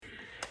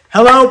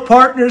Hello,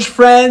 partners,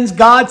 friends,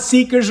 God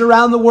seekers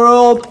around the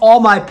world, all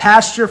my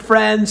pastor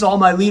friends, all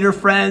my leader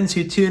friends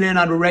who tune in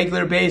on a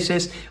regular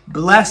basis.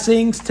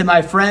 Blessings to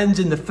my friends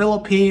in the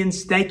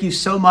Philippines. Thank you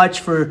so much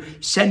for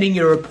sending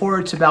your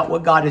reports about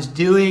what God is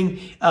doing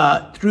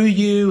through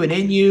you and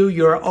in you.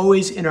 You're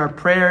always in our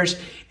prayers,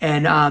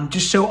 and I'm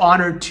just so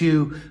honored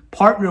to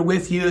partner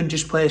with you and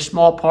just play a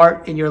small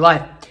part in your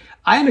life.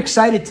 I am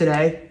excited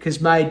today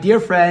because my dear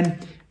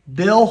friend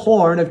Bill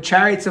Horn of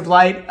Chariots of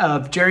Light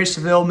of Jerry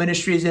Savelle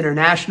Ministries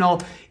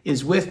International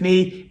is with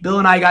me. Bill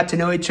and I got to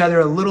know each other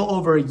a little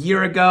over a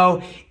year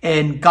ago,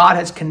 and God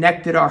has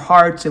connected our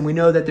hearts, and we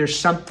know that there's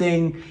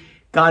something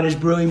God is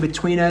brewing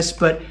between us.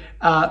 But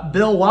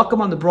Bill,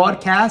 welcome on the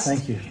broadcast.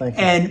 Thank you.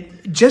 And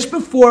just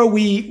before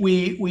we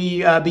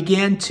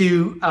began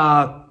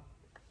to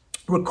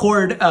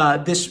record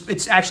this,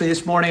 it's actually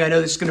this morning. I know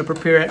this is going to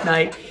prepare at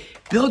night.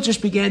 Bill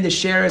just began to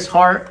share his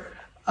heart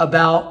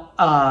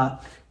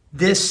about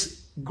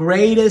this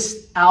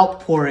greatest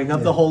outpouring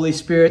of the Holy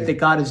Spirit that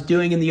God is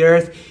doing in the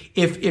earth.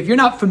 If you're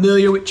not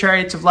familiar with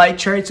Chariots of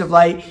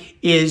Light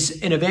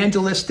is an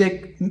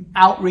evangelistic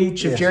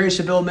outreach of Jerry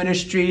Savelle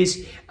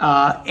Ministries,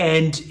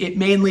 and it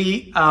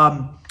mainly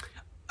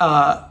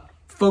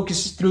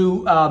focuses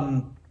through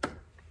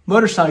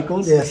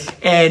motorcycles. Yes.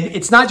 And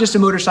it's not just a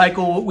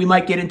motorcycle. We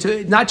might get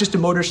into not just a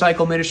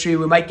motorcycle ministry.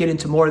 We might get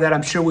into more of that.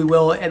 I'm sure we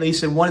will, at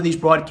least in one of these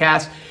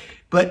broadcasts.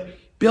 But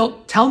Bill,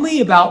 tell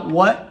me about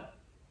what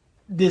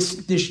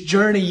this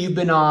journey you've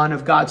been on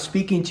of God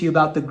speaking to you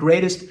about the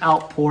greatest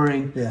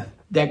outpouring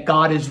that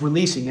God is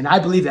releasing. And I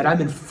believe that. I'm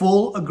in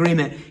full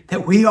agreement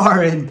that we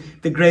are in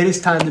the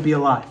greatest time to be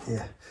alive.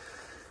 Yeah.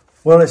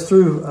 Well, it's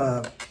through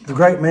the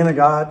great men of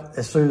God.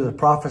 It's through the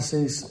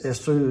prophecies. It's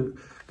through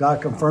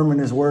God confirming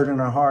His word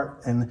in our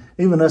heart. And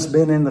even us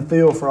being in the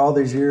field for all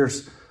these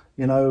years,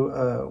 you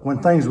know,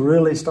 when things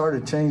really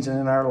started changing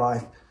in our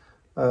life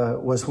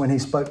was when He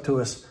spoke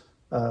to us.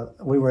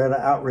 We were at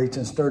an outreach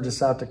in Sturgis,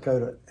 South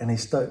Dakota, and He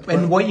spoke.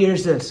 And what year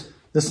is this?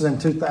 This is in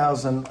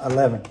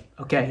 2011.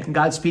 Okay, and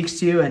God speaks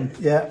to you, and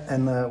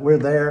we're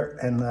there,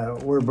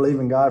 and we're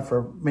believing God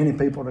for many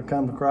people to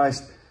come to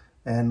Christ.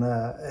 And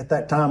at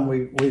that time,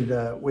 we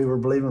were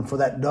believing for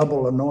that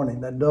double anointing,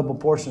 that double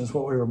portion is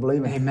what we were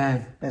believing.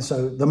 Amen. And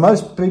so the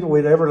most people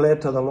we'd ever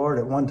led to the Lord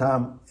at one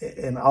time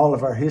in all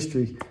of our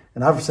history,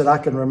 and I've said I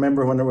can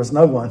remember when there was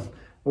no one.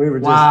 We were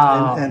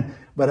just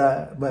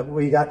But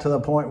we got to the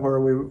point where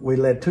we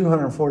led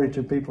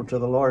 242 people to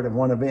the Lord in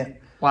one event.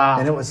 Wow.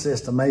 And it was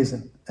just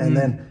amazing. And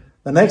then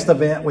the next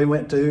event we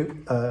went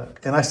to,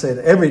 and I said,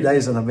 every day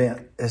is an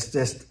event. It's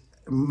just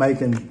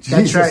making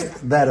Jesus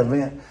that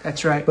event.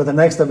 That's right. But the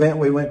next event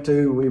we went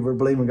to, we were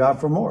believing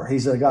God for more.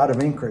 He's a God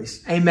of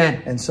increase.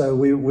 Amen. And so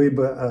we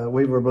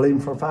were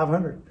believing for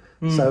 500.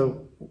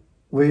 So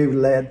we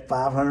led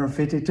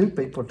 552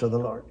 people to the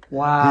Lord.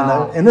 Wow. You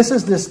know, and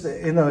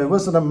it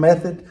wasn't a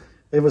method.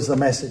 It was the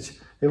message.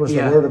 It was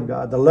the Word of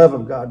God, the love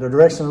of God, the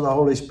direction of the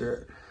Holy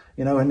Spirit.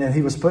 You know, and then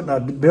He was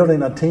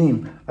building a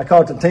team. I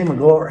call it the team of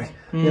glory.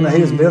 You know,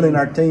 He was building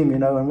our team, you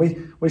know, and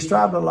we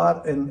strived a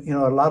lot in, you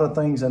know, a lot of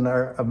things in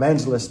our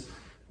evangelist.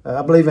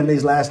 I believe in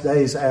these last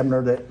days,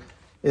 Abner, that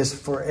is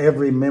for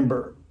every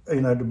member,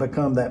 you know, to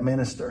become that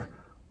minister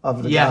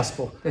of the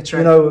gospel. That's right.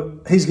 You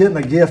know, He's getting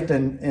a gift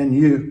in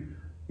you,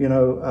 you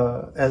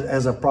know,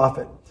 as a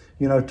prophet,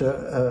 you know,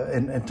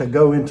 and to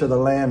go into the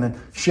land and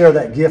share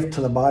that gift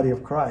to the body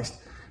of Christ.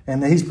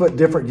 And He's put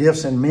different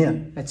gifts in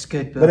men. That's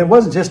good, Bill. But it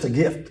wasn't just a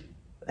gift.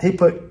 He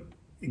put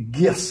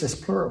gifts as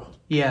plural.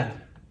 Yeah.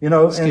 You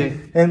know,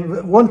 good.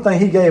 And one thing,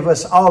 He gave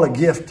us all a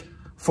gift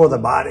for the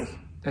body.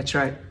 That's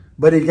right.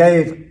 But He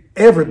gave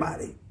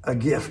everybody a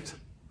gift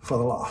for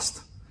the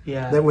lost.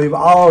 Yeah. That we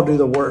all do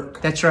the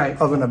work. That's right.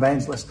 Of an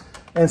evangelist.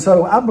 And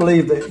so I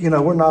believe that, you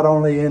know, we're not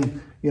only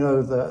in, you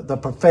know, the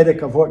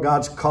prophetic of what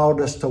God's called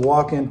us to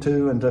walk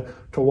into and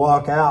to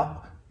walk out,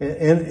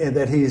 in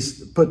that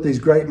He's put these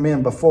great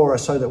men before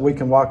us so that we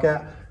can walk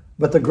out.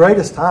 But the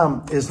greatest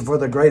time is for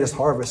the greatest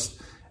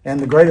harvest. And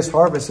the greatest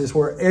harvest is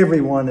where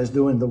everyone is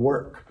doing the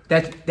work.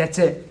 That's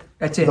it.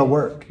 That's it. The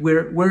work.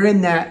 We're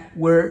in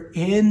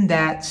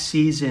that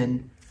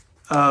season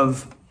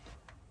of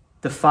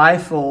the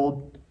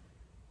fivefold: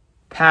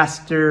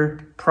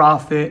 pastor,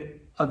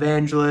 prophet,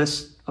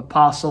 evangelist,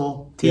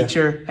 apostle,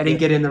 teacher. I didn't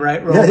get in the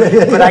right role,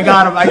 but I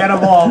got them. I got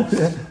them all.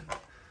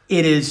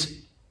 It is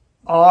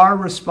our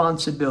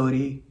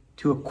responsibility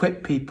to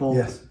equip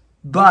people,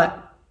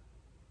 but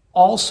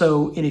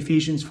also in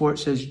Ephesians 4 it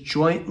says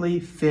jointly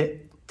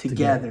fit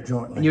together.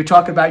 Jointly. And you're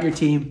talking about your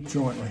team.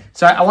 Jointly.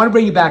 So I want to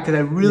bring you back because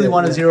I really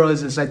want to zero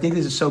this. I think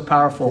this is so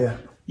powerful.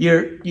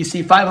 Yeah. You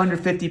see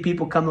 550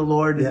 people come to the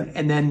Lord,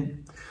 and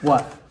then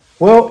what?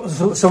 Well,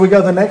 so we go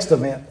to the next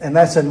event, and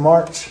that's in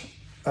March.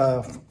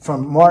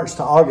 From March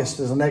to August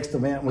is the next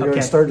event. We go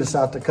to Sturgis,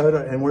 South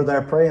Dakota, and we're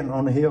there praying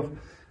on the hill.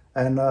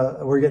 And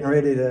we're getting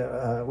ready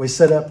to, we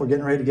set up, we're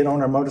getting ready to get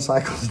on our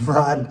motorcycles and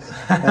ride.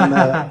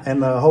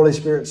 And the Holy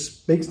Spirit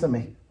speaks to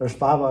me. There's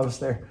 5 of us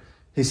there.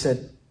 He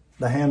said,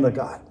 the hand of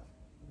God.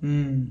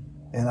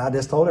 And I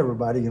just told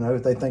everybody,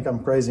 they think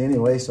I'm crazy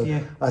anyway.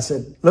 So I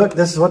said, look,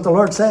 this is what the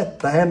Lord said,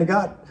 the hand of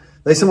God.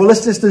 They said, well,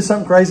 let's just do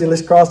something crazy.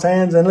 Let's cross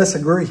hands and let's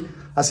agree.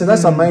 I said,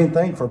 that's the main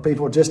thing for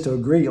people, just to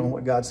agree on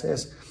what God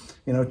says,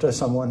 to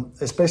someone,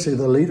 especially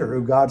the leader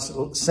who God's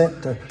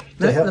sent to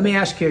help. Let me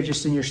ask you,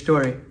 just in your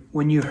story,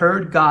 when you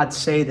heard God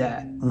say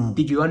that,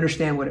 did you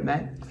understand what it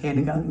meant, hand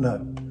of God? No.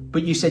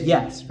 But you said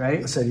yes,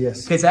 right? I said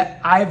yes. Because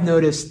I've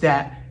noticed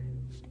that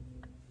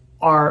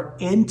our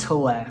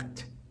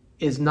intellect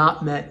is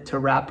not meant to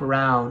wrap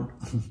around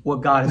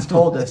what God has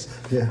told us.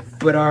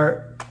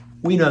 But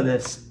we know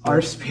this,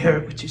 our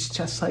spirit, which is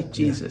just like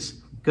Jesus,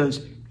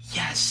 goes,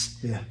 yes.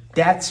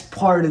 That's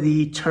part of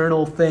the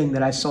eternal thing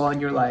that I saw in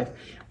your life.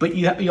 But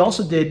you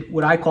also did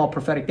what I call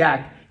prophetic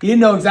act. You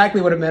didn't know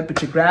exactly what it meant,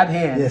 but you grabbed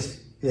hands.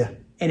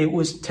 And it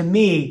was, to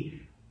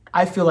me,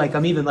 I feel like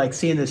I'm even like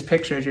seeing this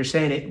picture as you're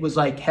saying it. It was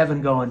like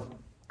heaven going,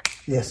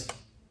 yes.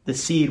 The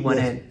seed went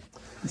in.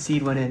 The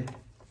seed went in.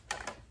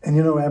 And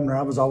Abner,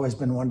 I've always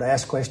been one to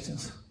ask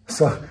questions.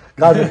 So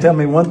God would tell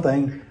me one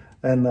thing,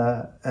 and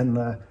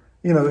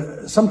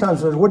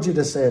sometimes what you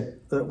just said,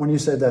 when you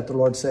said that, the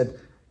Lord said,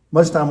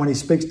 most time when He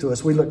speaks to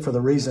us, we look for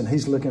the reason.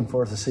 He's looking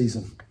for the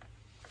season.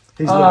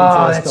 He's looking for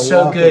us to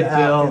walk it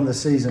out in the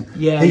season.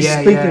 He's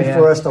speaking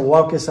for us to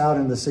walk us out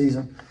in the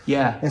season.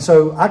 And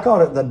so I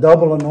call it the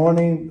double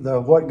anointing,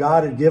 what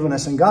God had given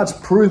us. And God's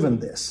proven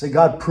this. See,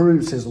 God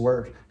proves His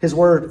word. His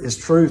word is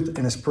truth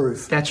and it's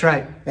proof. That's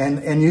right.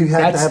 And you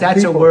have to have that's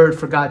people. A word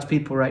for God's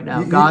people right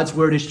now. God's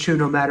word is true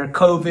no matter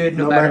COVID,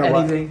 no matter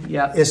anything.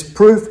 What. It's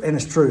proof and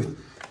it's truth.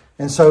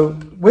 And so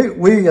we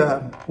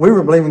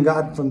were believing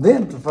God from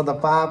then for the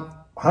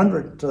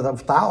 500 to the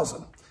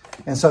 1,000.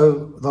 And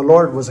so the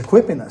Lord was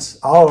equipping us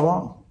all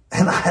along.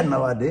 And I had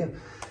no idea.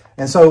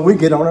 And so we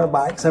get on our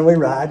bikes and we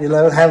ride,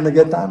 having a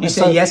good time. You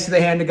say yes to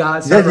the hand of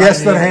God. Yes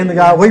to the hand of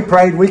God. We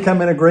prayed. We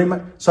come in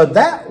agreement. So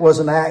that was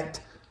an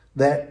act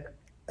that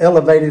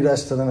elevated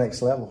us to the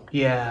next level.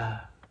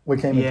 We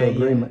came into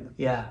agreement.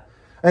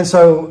 And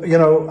so,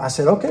 I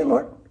said, okay,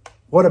 Lord,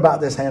 what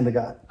about this hand of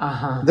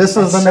God? This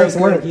is the next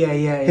word.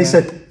 He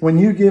said, when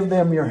you give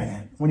them your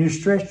hand, when you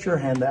stretch your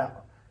hand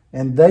out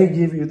and they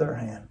give you their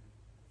hand,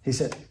 He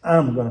said,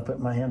 I'm going to put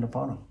my hand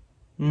upon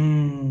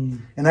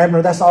them. And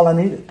Abner, that's all I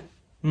needed.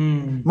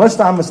 Most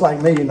time it's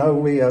like me,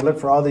 we look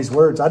for all these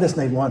words. I just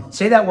need one.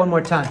 Say that one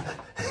more time.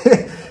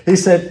 He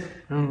said,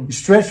 you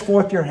stretch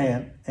forth your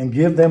hand and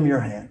give them your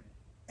hand.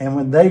 And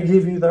when they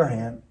give you their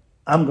hand,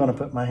 I'm going to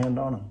put my hand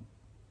on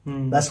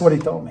them. That's what He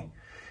told me.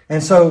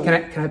 And so,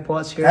 can I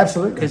pause here?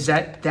 Absolutely. Because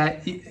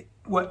that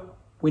what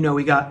we know,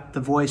 we got the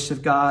voice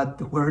of God,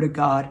 the word of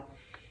God.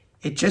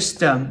 It just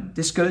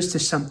this goes to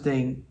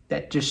something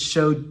that just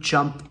so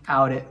jumped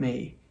out at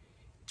me.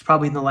 It's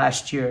probably in the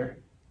last year.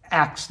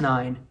 Acts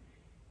 9,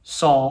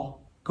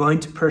 Saul going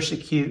to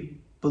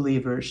persecute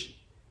believers.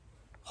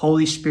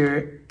 Holy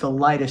Spirit, the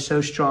light is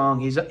so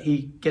strong.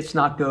 He gets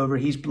knocked over.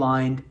 He's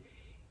blind,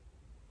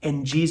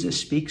 and Jesus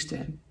speaks to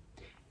him.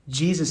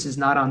 Jesus is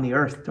not on the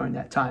earth during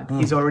that time.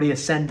 He's already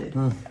ascended.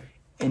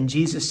 And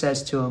Jesus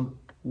says to him,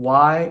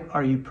 why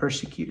are you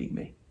persecuting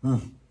me?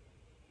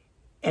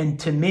 And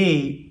to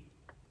me,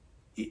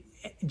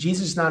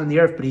 Jesus is not on the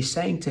earth, but He's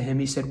saying to him,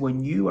 He said,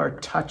 when you are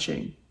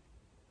touching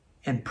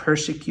and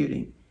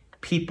persecuting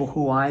people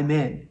who I'm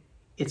in,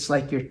 it's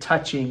like you're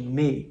touching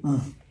me.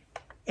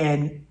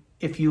 And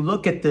if you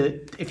look at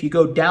if you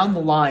go down the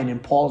line in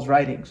Paul's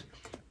writings,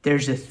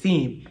 there's a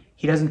theme.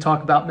 He doesn't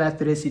talk about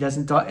Methodists. He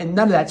doesn't talk, and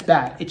none of that's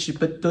bad.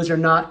 But those are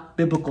not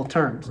biblical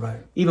terms. Right.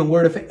 Even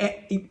word of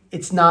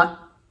it's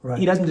not. Right.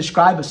 He doesn't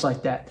describe us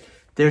like that.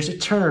 There's a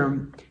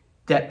term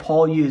that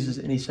Paul uses,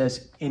 and he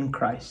says, "In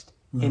Christ,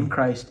 in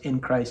Christ, in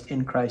Christ,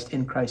 in Christ,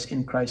 in Christ,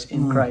 in Christ,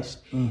 in Christ."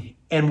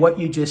 And what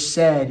you just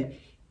said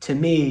to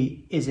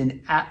me is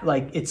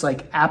it's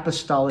like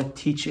apostolic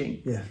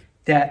teaching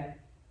that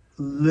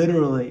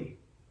literally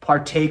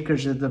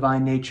partakers of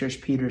divine nature, as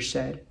Peter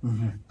said.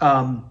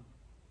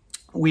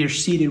 We are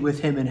seated with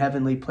Him in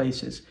heavenly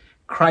places.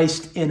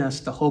 Christ in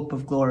us, the hope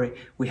of glory.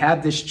 We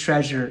have this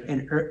treasure,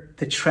 and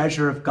the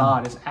treasure of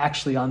God is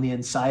actually on the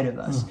inside of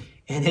us.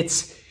 And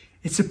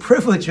it's a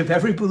privilege of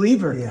every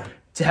believer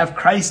to have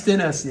Christ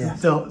in us,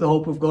 the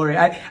hope of glory.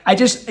 It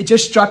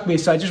just struck me,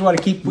 so I just want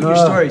to keep with your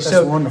story.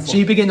 So wonderful. So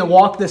you begin to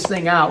walk this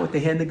thing out with the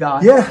hand of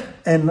God. Yeah,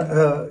 and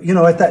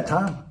at that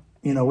time,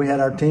 we had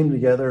our team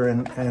together,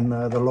 and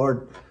the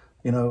Lord.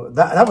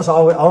 That was the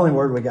only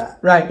word we got.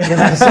 Right.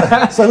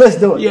 So let's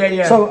do it.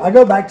 Yeah. So I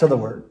go back to the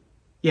Word.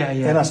 Yeah.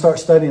 And I start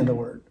studying the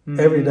Word.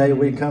 Every day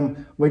we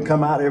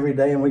come out every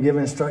day and we give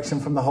instruction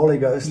from the Holy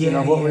Ghost,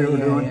 what we were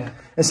doing. Yeah.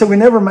 And so we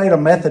never made a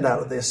method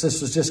out of this.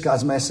 This was just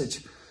God's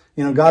message.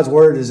 God's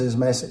Word is His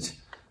message.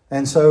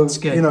 And so,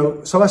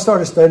 so I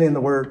started studying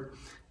the Word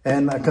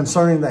and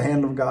concerning the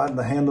hand of God,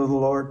 the hand of the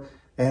Lord,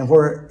 and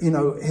where,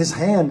 His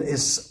hand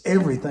is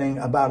everything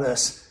about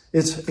us.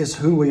 It's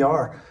who we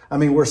are. I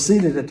mean, we're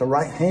seated at the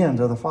right hand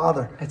of the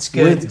Father. That's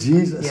good. With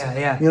Jesus.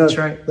 Yeah, that's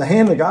right. The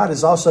hand of God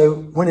is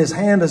also, when His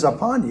hand is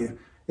upon you,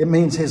 it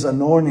means His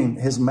anointing,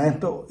 His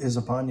mantle is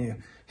upon you.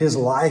 His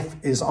life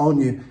is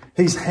on you.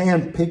 He's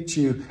handpicked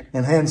you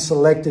and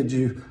hand-selected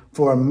you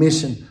for a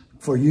mission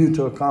for you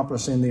to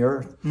accomplish in the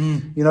earth.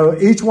 You know,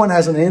 each one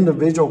has an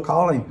individual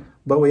calling,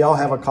 but we all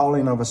have a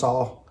calling of us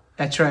all.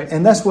 That's right.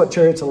 And that's what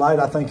Chariots of Light,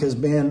 I think, has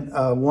been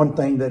one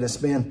thing that has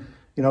been,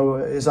 you know,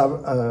 as I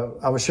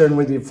was sharing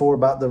with you before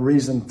about the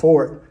reason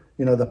for it,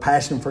 you know, the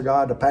passion for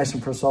God, the passion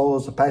for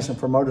souls, the passion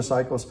for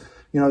motorcycles,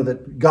 you know,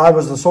 that God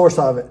was the source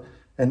of it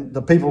and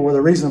the people were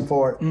the reason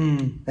for it.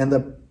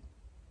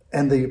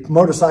 And the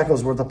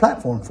motorcycles were the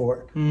platform for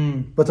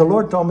it. But the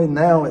Lord told me,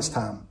 now it's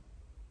time.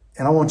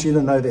 And I want you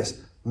to know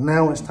this.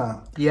 Now it's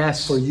time.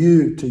 Yes. For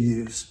you to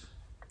use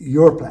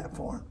your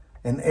platform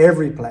and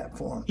every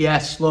platform.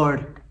 Yes,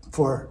 Lord.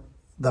 For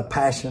the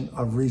passion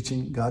of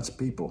reaching God's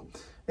people.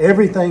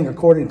 Everything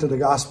according to the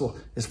gospel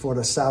is for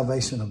the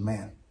salvation of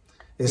man.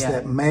 It's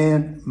that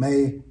man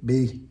may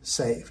be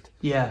saved.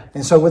 Yeah.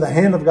 And so with the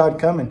hand of God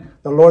coming,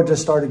 the Lord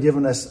just started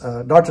giving us,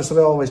 Dr.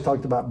 Savelle always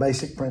talked about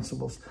basic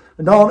principles.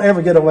 Don't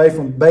ever get away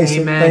from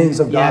basic things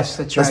of God. Yes,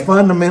 that's right.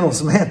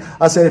 Fundamentals, man.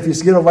 I said, if you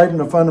get away from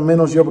the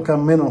fundamentals, you'll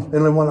become mental. It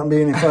won't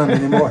be any fun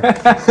anymore.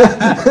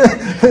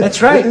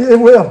 That's right. It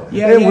will.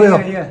 Yeah, it will.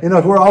 Yeah. You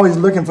know, we're always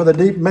looking for the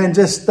deep. Man,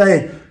 just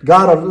stay.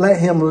 God will let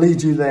him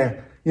lead you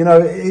there. You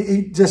know,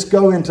 just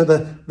go into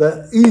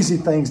the easy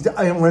things.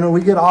 And when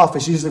we get off,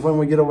 it's usually when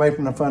we get away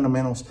from the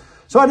fundamentals.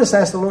 So I just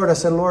asked the Lord, I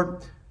said,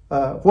 Lord,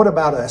 what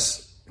about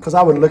us? Because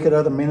I would look at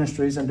other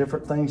ministries and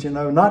different things, you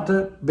know, not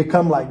to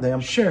become like them.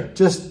 Sure.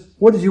 Just,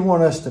 what did you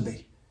want us to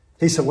be?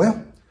 He said,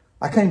 well,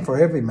 I came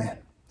for every man.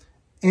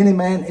 Any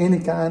man, any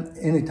kind,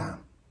 anytime.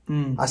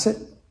 I said,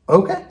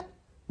 okay.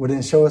 Well,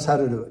 then show us how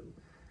to do it.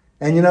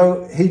 And, you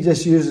know, he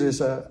just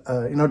uses,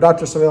 you know,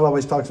 Dr. Savelle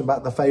always talks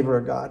about the favor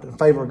of God, the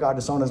favor of God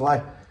that's on his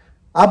life.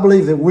 I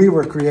believe that we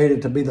were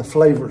created to be the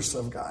flavors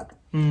of God,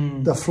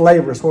 the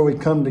flavors where we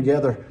come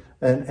together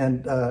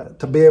and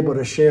to be able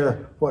to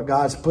share what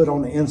God's put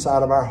on the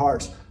inside of our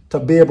hearts, to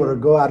be able to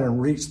go out and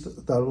reach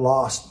the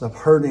lost, the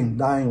hurting,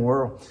 dying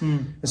world.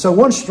 And so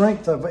one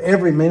strength of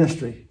every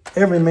ministry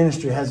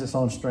has its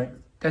own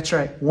strength. That's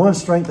right. One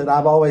strength that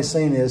I've always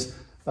seen is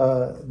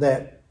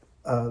that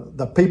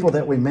the people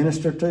that we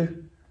minister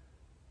to,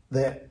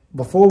 that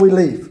before we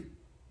leave,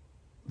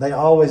 they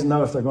always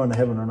know if they're going to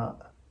heaven or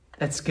not.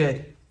 That's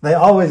good. They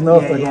always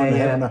know if they're going to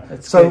heaven or not.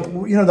 That's so,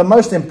 good. You know, the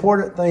most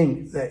important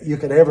thing that you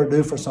could ever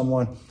do for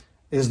someone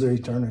is their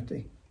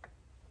eternity.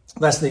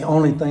 That's the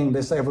only thing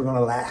that's ever going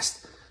to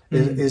last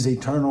is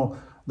eternal,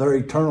 their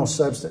eternal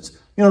substance.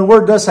 You know, the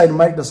word does say to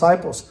make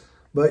disciples,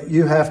 but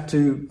you have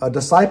to, a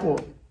disciple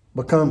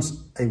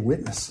becomes a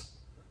witness.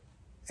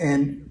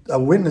 And a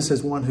witness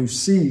is one who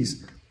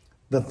sees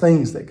the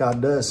things that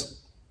God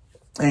does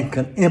and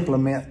can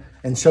implement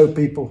and show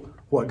people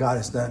what God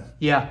has done.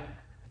 Yeah.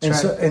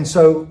 And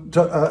so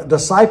to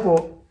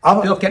disciple.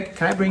 Bill, can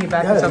I bring you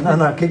back to something?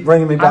 No, keep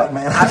bringing me back,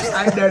 man.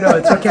 No,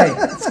 it's okay.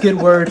 It's a good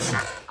word.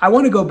 I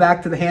want to go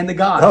back to the hand of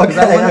God.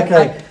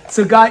 Okay.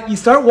 So God, you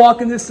start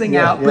walking this thing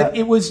out, but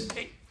it was,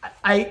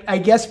 I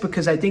guess,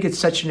 because I think it's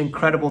such an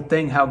incredible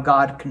thing how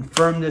God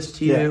confirmed this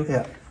to you.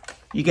 Yeah.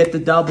 You get the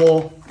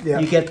double. Yeah.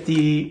 You get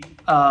the,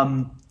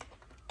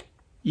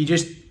 you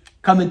just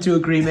come into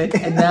agreement,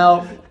 and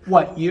now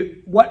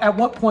at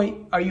what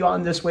point are you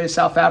on this way to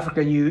South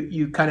Africa and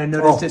you kind of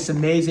notice this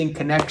amazing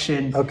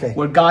connection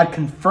where God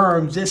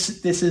confirms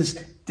this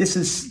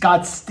is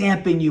God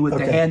stamping you with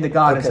the hand of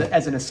God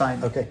as an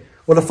assignment. Okay.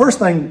 Well, the first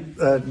thing,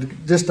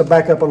 just to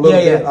back up a little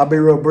bit, I'll be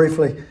real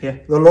briefly. Yeah.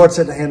 The Lord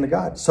said the hand of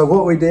God. So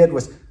what we did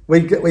was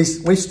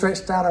we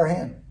stretched out our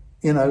hand,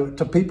 you know,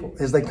 to people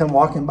as they come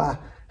walking by.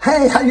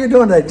 Hey, how you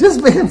doing today?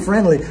 Just being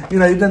friendly. You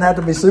know, you didn't have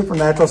to be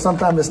supernatural.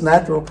 Sometimes it's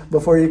natural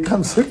before you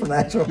become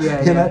supernatural.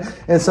 You know,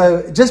 and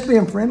so just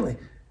being friendly.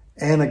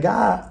 And a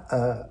guy,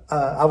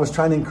 I was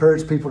trying to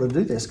encourage people to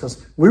do this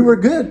because we were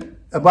good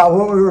about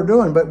what we were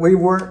doing, but we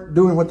weren't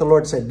doing what the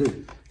Lord said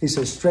do. He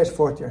said, stretch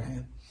forth your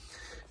hand.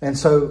 And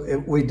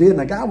so we did, and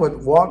a guy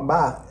would walk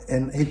by,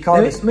 and he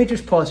called us. Let me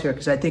just pause here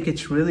because I think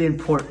it's really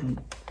important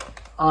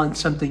on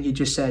something you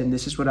just said, and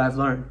this is what I've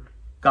learned.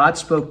 God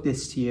spoke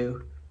this to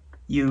you.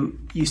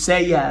 You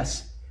say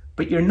yes,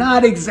 but you're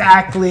not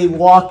exactly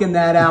walking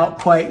that out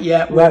quite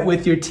yet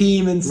with your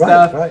team and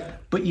stuff. Right.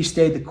 But you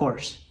stayed the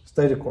course.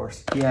 Stay the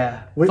course.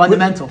 Yeah.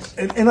 Fundamentals.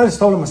 And I just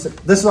told him, I said,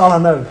 this is all I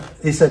know.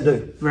 He said,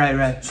 do.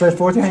 Right. Stretch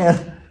forth your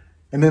hand,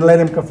 and then let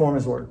him conform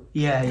his word.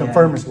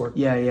 Confirm his word.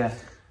 Yeah.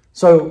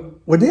 So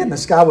we did, and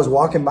this guy was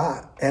walking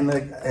by, and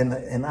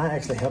I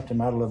actually helped him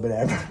out a little bit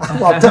after. I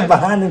walked up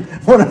behind him,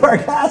 one of our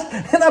guys,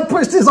 and I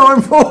pushed his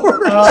arm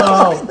forward.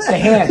 Oh, the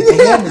hand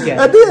again.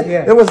 I did.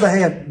 Yeah. It was the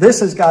hand.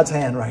 This is God's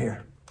hand right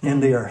here in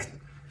the earth.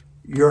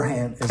 Your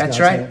hand is God's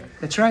hand.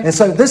 That's right. And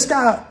so this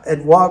guy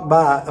had walked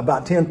by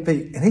about 10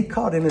 feet, and he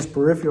caught in his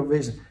peripheral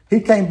vision.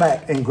 He came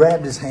back and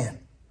grabbed his hand.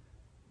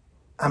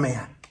 I mean,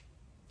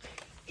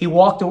 he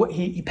walked away.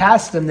 He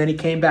passed him, then he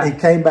came back. He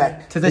came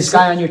back to this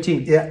guy on your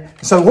team. Yeah.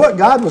 So what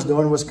God was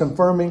doing was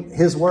confirming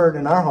His word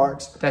in our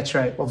hearts. That's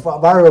right. Of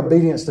our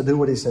obedience to do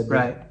what He said.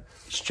 Right.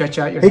 Stretch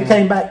out your hand. He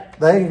came back.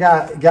 That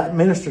guy got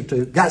ministered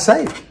to. Got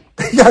saved.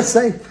 He got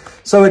saved.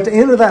 So at the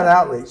end of that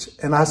outreach,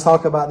 and I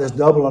talk about this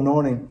double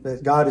anointing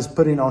that God is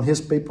putting on his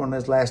people in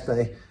this last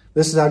day.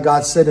 This is how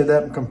God set it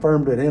up and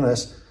confirmed it in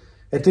us.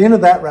 At the end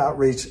of that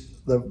outreach,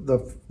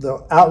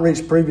 the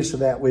outreach previous to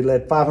that, we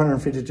led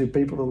 552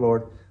 people to the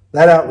Lord.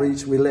 That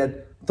outreach, we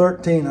led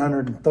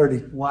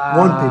 1,331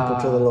 people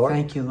to the Lord.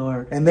 Thank you,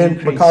 Lord. And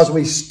then because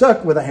we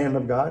stuck with the hand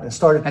of God and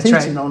started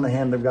teaching on the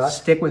hand of God.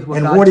 Stick with what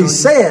and God what he told you.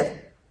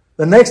 said,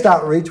 the next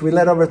outreach, we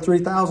led over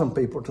 3,000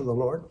 people to the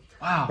Lord.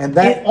 Wow. And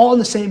that all in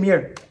the same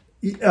year.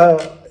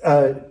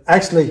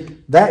 Actually,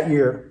 that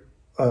year,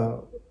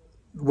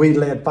 we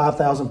led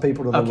 5,000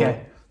 people to the Lord.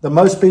 Okay. The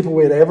most people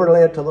we had ever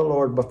led to the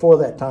Lord before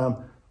that time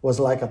was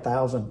like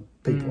 1,000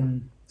 people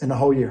in the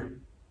whole year.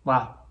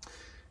 Wow.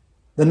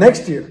 The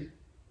next year,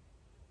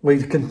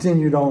 we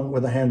continued on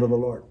with the hand of the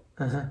Lord.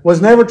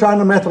 Was never trying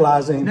to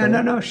methodolize anything.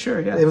 No,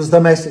 sure, yeah. It was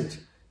the message.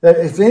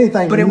 If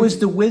anything, but it was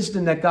the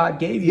wisdom that God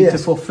gave you to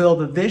fulfill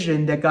the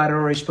vision that God had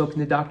already spoken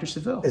to Dr.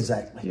 Seville.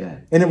 Exactly.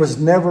 Yeah. And it was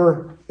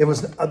never. It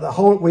was the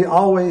whole. We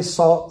always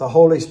sought the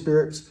Holy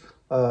Spirit's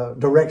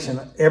direction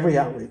at every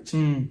outreach.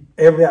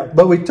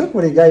 But we took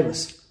what He gave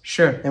us.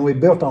 Sure. And we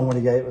built on what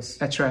He gave us.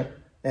 That's right.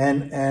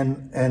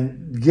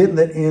 And getting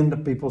it into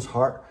people's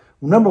heart.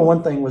 Number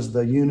one thing was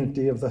the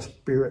unity of the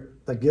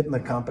Spirit, the getting the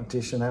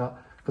competition out.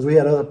 Because we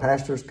had other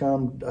pastors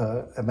come,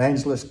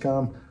 evangelists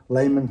come,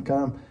 laymen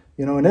come,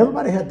 and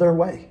everybody had their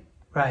way.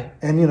 Right.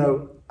 And,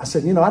 I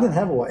said, I didn't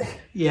have a way.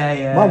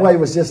 Yeah. My way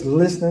was just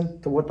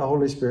listening to what the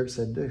Holy Spirit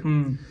said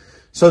do.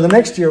 So the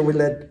next year we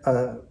led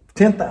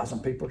 10,000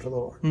 people to the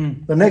Lord.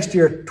 The next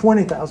year,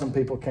 20,000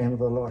 people came to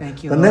the Lord.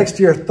 Thank you, the Lord. next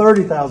year,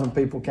 30,000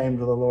 people came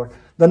to the Lord.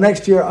 The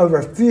next year,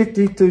 over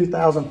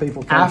 52,000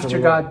 people came to the Lord. After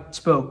God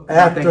spoke.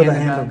 After the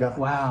hand of God.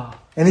 Wow.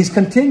 And He's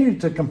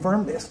continued to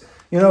confirm this.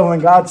 When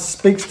God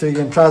speaks to you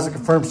and tries to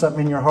confirm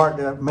something in your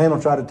heart, man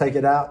will try to take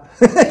it out,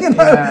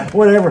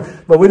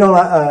 whatever. But we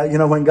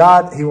don't, when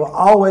God, He will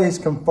always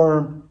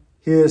confirm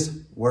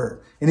His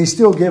word. And He's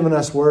still giving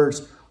us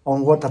words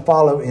on what to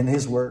follow in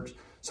His words.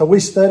 So we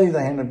study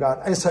the hand of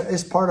God.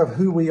 It's part of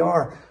who we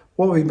are,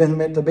 what we've been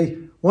meant to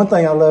be. One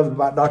thing I love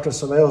about Dr.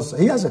 Seville is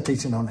he has a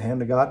teaching on the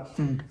hand of God.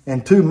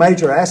 And two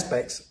major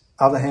aspects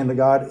of the hand of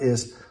God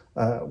is,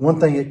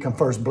 one thing, it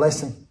confers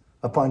blessing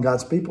upon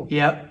God's people.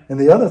 Yep. And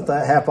the other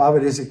half of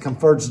it is it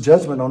confers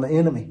judgment on the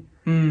enemy.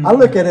 I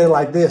look at it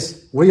like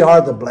this. We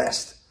are the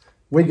blessed.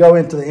 We go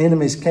into the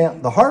enemy's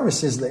camp. The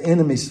harvest is the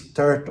enemy's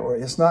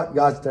territory. It's not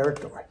God's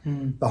territory.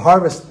 The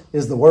harvest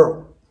is the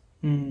world.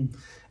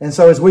 And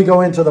so as we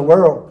go into the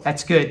world,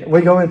 that's good.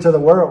 We go into the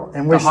world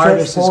and we the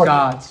harvest is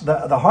God's.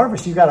 The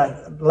harvest, you got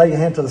to lay your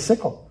hand to the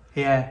sickle.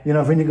 Yeah.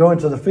 When you go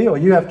into the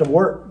field, you have to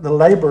work. The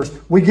laborers,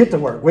 we get to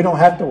work. We don't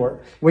have to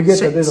work. We get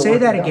to do the work. Say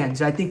that again,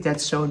 because I think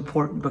that's so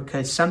important,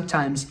 because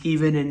sometimes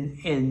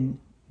even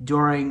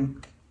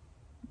during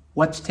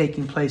what's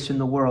taking place in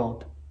the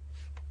world,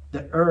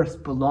 the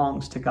earth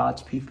belongs to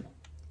God's people.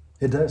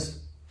 It does.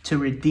 To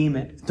redeem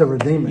it. To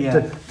redeem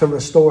it. To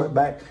restore it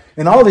back.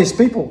 And all these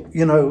people,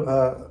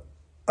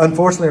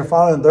 unfortunately are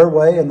following their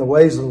way and the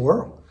ways of the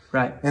world.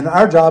 Right. And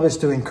our job is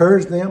to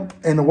encourage them.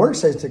 And the word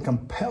says to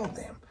compel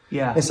them.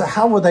 Yeah. And so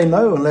how will they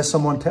know unless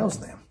someone tells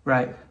them?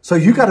 Right. So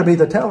you got to be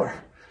the teller.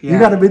 Yeah. You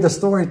got to be the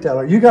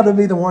storyteller. You got to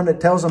be the one that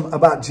tells them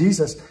about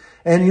Jesus.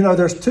 And,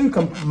 there's two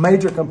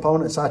major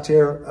components I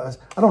share.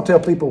 I don't tell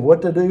people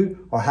what to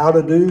do or how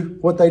to do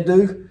what they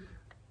do.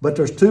 But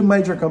there's two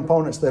major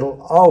components that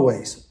will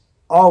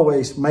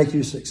always make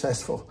you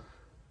successful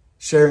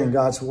sharing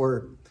God's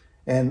word.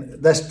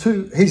 And that's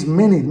two. He's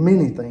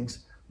many things.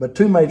 But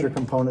two major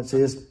components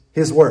is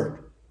His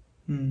word.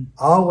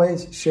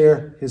 Always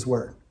share His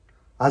word.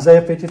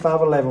 Isaiah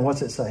 55:11,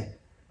 what's it say?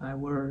 My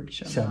word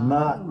shall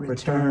not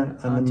return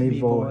unto me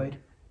void.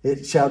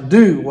 It shall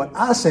do what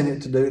I sent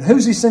it to do. And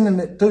who's He sending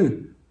it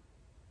to?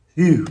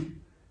 You.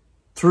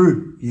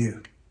 Through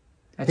you.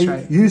 That's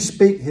right. You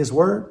speak His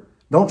word.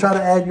 Don't try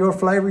to add your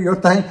flavor, your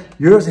thing.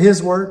 Yours,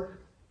 His word.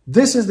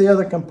 This is the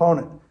other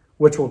component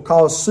which will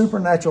cause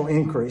supernatural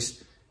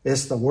increase.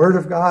 It's the word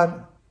of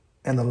God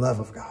and the love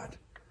of God.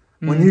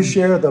 When you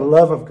share the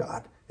love of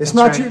God, it's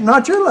not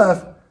your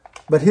love,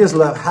 but His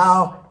love,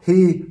 how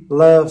He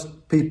loves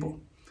people.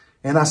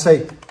 And I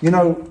say,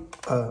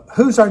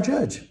 who's our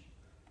judge?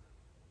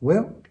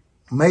 Well,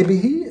 maybe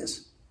He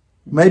is.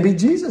 Maybe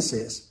Jesus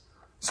is.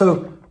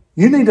 So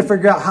you need to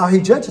figure out how He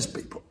judges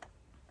people,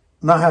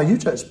 not how you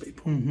judge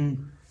people.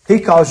 He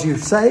calls you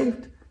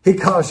saved. He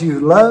calls you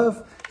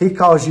loved. He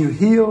calls you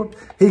healed.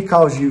 He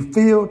calls you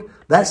filled.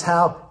 That's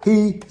how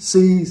He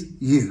sees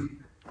you.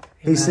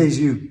 He sees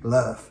you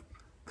loved.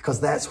 Because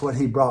that's what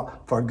He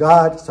brought. For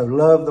God so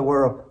loved the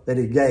world that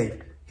He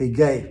gave. He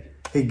gave.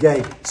 He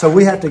gave. So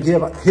we have to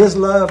give His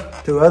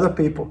love to other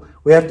people.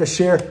 We have to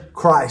share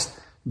Christ.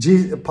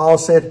 Paul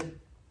said,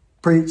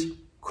 preach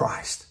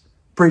Christ.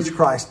 Preach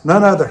Christ.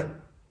 None other.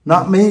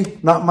 Not me,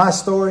 not my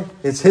story.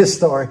 It's His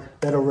story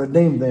that'll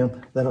redeem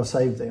them, that'll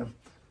save them.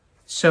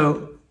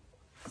 So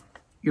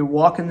you're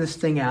walking this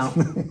thing out.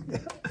 No,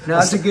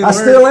 that's a good I word.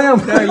 still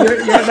am.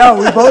 No,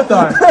 we both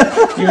are.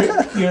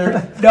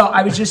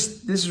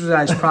 This is what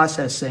I was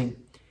processing.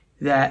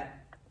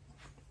 that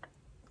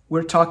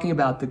we're talking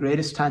about the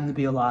greatest time to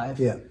be alive.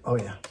 Yeah. Oh,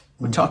 yeah.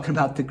 We're talking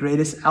about the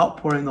greatest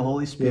outpouring of the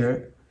Holy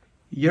Spirit.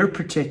 Your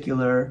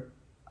particular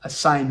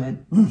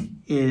assignment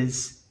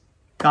is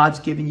God's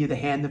giving you the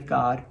hand of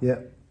God. Yeah.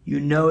 You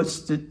know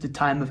it's the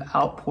time of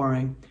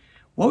outpouring.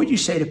 What would you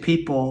say to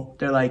people?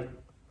 They're like,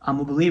 I'm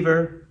a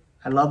believer.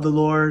 I love the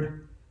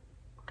Lord.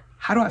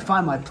 How do I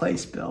find my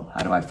place, Bill?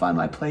 How do I find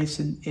my place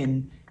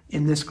in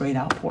this great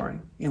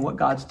outpouring, in what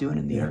God's doing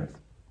in the earth?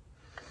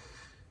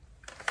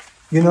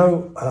 You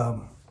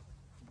know,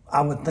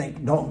 I would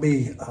think don't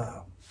be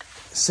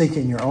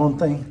seeking your own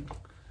thing.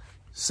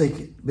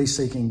 Be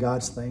seeking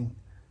God's thing.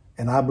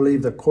 And I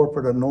believe the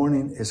corporate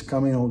anointing is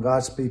coming on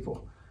God's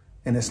people.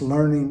 And it's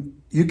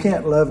learning. You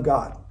can't love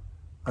God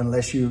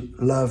unless you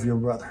love your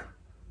brother.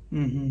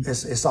 Mm-hmm.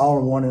 It's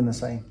all one and the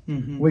same.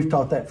 Mm-hmm. We've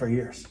taught that for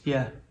years.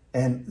 Yeah.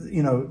 And,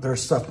 you know,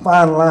 there's a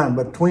fine line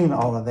between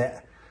all of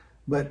that.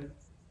 But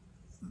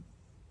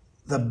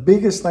the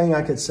biggest thing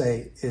I could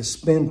say is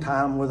spend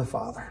time with the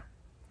Father.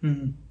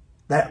 Mm-hmm.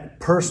 That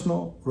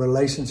personal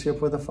relationship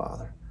with the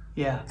Father.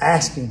 Yeah.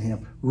 Asking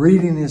Him,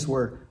 reading His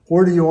Word.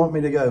 Where do you want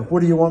me to go?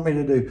 What do you want me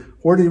to do?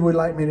 Where do you would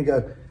like me to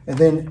go? And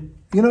then,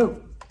 you know,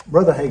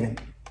 Brother Hagin.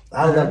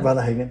 I love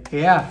Brother Hagin.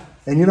 Yeah.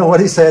 And you know what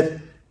he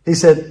said? He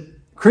said,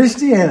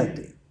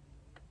 Christianity,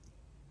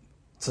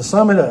 to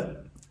sum it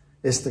up,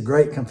 is the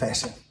great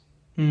confession.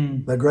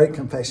 The great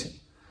confession.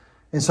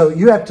 And so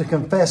you have to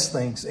confess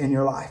things in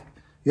your life.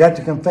 You have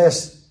to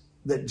confess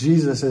that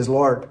Jesus is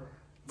Lord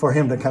for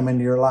Him to come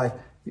into your life.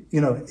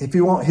 You know, if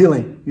you want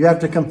healing, you have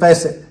to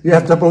confess it. You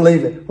have to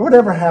believe it.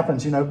 Whatever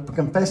happens, you know,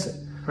 confess it.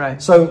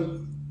 Right. So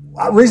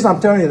the reason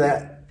I'm telling you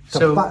that.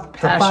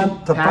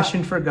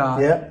 Passion for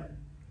God. Yeah.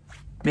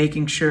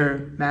 Making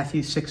sure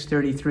Matthew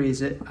 6:33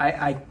 is it.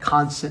 I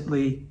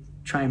constantly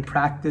try and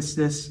practice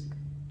this,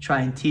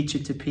 try and teach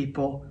it to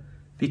people,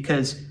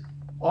 because,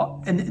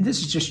 and this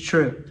is just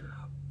true.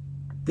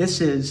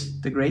 This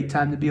is the great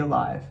time to be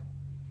alive.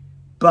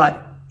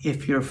 But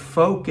if your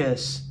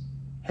focus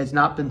has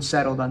not been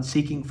settled on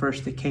seeking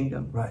first the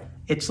kingdom, right.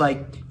 It's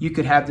like you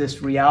could have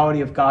this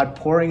reality of God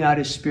pouring out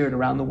His Spirit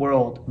around the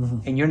world,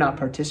 and you're not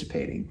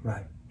participating,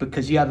 right?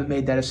 Because you haven't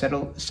made that a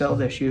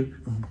settled issue.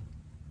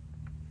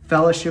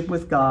 Fellowship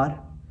with God,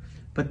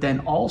 but then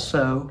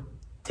also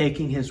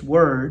taking His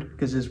Word,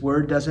 because His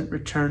Word doesn't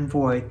return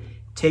void,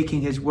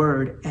 taking His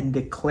Word and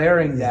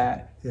declaring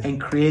that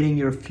and creating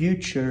your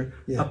future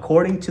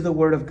according to the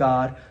Word of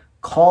God,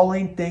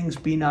 calling things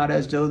be not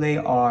as though they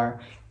are,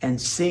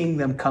 and seeing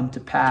them come to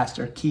pass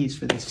are keys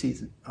for this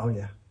season. Oh,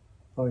 yeah.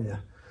 Oh, yeah.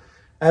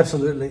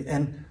 Absolutely.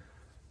 And,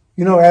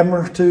 you know,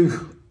 Abner,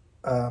 too,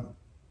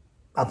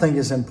 I think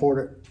it's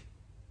important.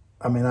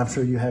 I mean, I'm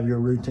sure you have your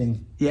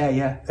routine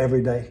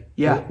every day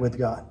with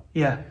God.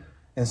 Yeah.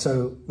 And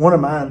so one of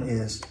mine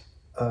is,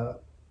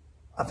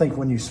 I think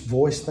when you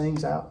voice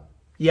things out.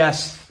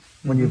 Yes.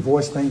 When you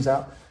voice things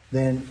out,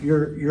 then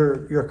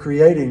you're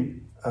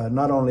creating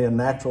not only a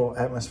natural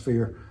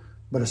atmosphere,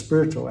 but a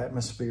spiritual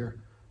atmosphere.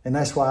 And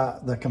that's why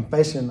the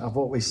confession of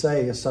what we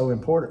say is so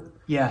important.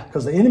 Yeah.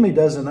 Because the enemy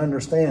doesn't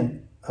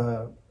understand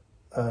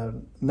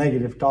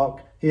negative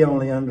talk. He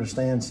only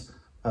understands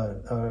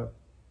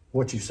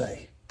what you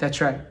say. That's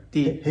right.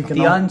 The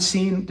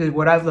unseen,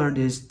 what I've learned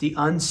is the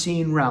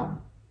unseen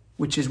realm,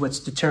 which is what's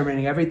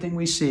determining everything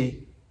we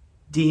see.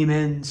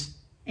 Demons,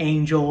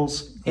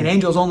 angels, and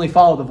angels only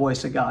follow the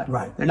voice of God.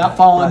 Right. They're not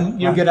following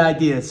your good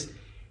ideas.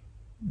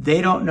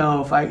 They don't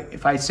know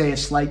if I say a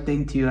slight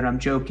thing to you and I'm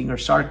joking or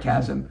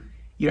sarcasm,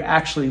 you're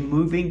actually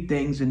moving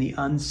things in the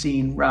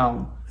unseen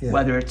realm,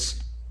 whether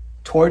it's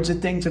towards the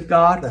things of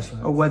God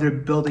or whether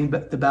building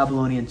the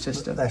Babylonian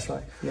system. That's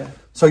right. Yeah.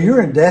 So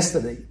you're in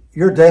destiny.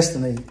 Your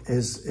destiny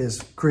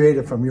is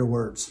created from your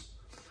words.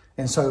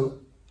 And so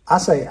I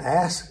say,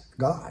 ask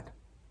God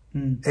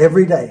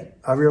every day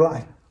of your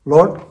life.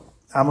 Lord,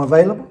 I'm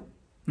available.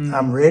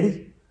 I'm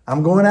ready.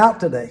 I'm going out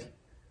today.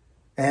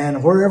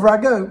 And wherever I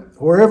go,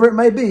 wherever it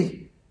may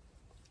be,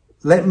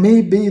 let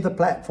me be the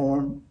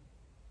platform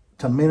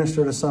to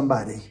minister to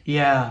somebody.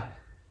 Yeah.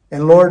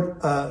 And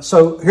Lord,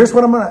 so here's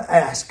what I'm going to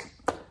ask.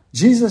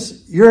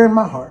 Jesus, you're in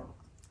my heart.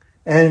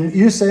 And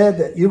you said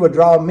that you would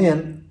draw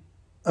men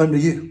unto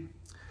you.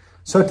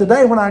 So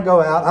today when I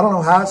go out, I don't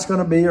know how it's going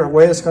to be or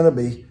where it's going to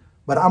be,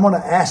 but I'm going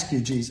to ask you,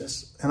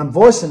 Jesus. And I'm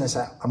voicing this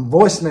out. I'm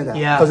voicing it out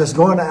because it's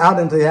going out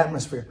into the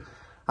atmosphere.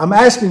 I'm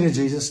asking you,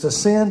 Jesus, to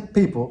send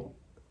people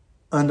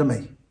unto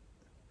me.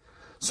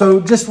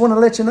 So just want to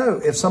let you know,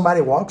 if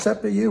somebody walks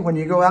up to you when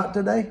you go out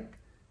today,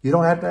 you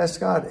don't have to ask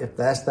God if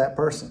that's that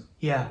person.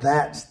 Yeah.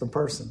 That's the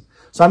person.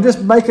 So I'm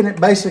just making it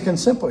basic and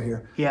simple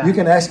here. Yeah. You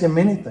can ask Him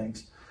many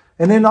things.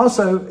 And then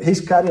also, He's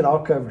got it all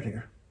covered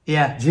here.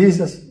 Yeah.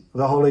 Jesus,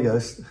 the Holy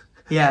Ghost.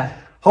 Yeah.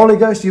 Holy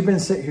Ghost, you've been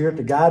sitting here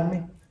to guide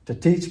me, to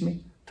teach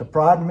me, to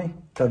prod me,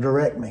 to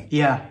direct me.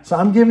 Yeah. So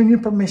I'm giving you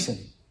permission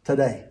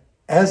today,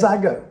 as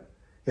I go.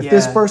 If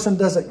this person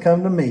doesn't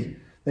come to me,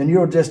 then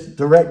you'll just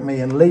direct me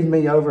and lead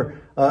me over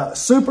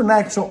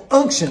supernatural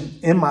unction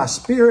in my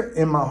spirit,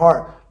 in my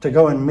heart, to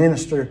go and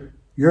minister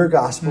your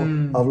gospel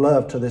of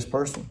love to this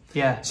person.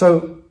 Yeah.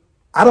 So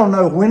I don't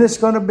know when it's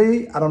going to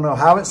be. I don't know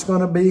how it's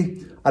going to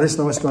be. I just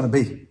know it's going to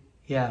be.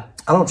 Yeah.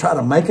 I don't try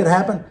to make it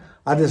happen.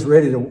 I'm just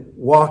ready to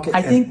walk it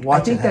and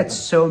watch it happen. That's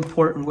so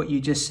important what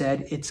you just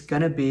said. It's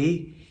going to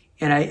be,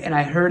 and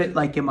I heard it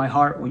like in my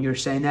heart when you were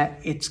saying that.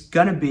 It's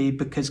going to be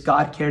because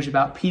God cares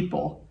about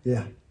people.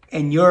 Yeah.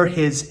 And you're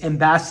his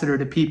ambassador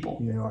to people.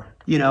 You are.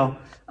 You know,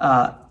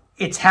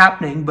 it's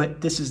happening,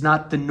 but this is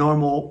not the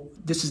normal,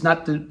 this is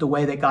not the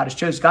way that God has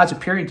chosen. God's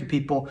appearing to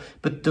people,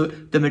 but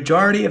the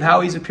majority of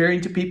how he's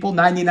appearing to people,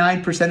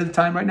 99% of the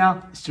time right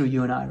now, is through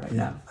you and I right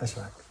now. That's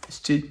right. It's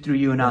through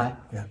you and I.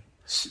 Yeah.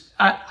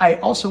 I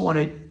also want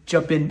to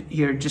jump in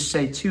here and just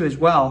say too as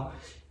well,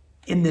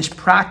 in this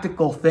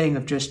practical thing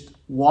of just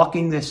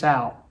walking this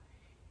out,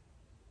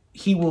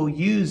 he will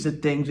use the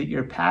things that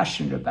you're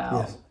passionate about.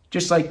 Yes.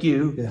 Just like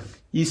you. Yeah.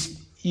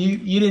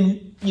 You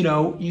didn't,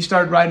 you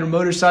started riding a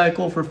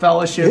motorcycle for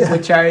fellowship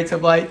with Chariots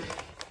of Light.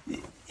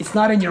 It's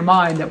not in your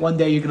mind that one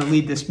day you're going to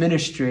lead this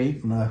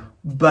ministry. No.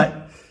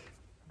 But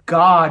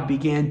God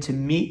began to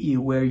meet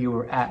you where you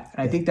were at.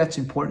 And I think that's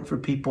important for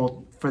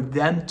people, for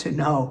them to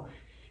know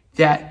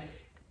that,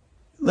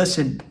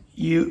 listen,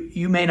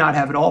 you may not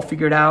have it all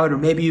figured out, or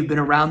maybe you've been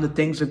around the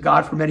things of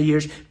God for many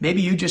years.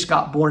 Maybe you just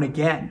got born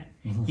again.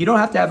 Mm-hmm. You don't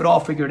have to have it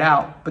all figured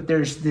out, but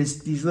there's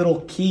these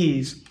little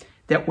keys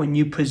that when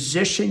you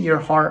position your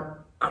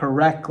heart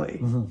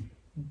correctly,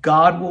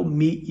 God will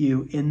meet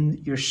you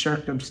in your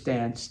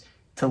circumstance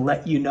to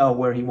let you know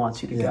where he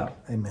wants you to go.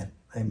 Amen.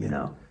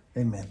 Amen.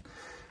 Amen.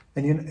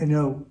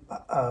 And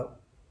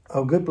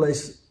a good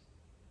place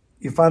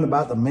you find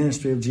about the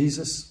ministry of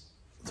Jesus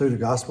through the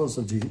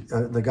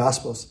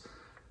Gospels,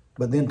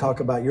 but then talk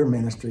about your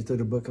ministry through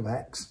the book of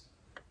Acts.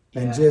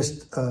 And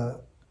just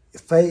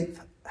faith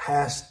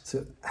has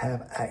to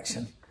have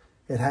action.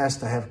 It has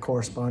to have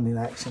corresponding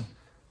action.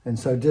 And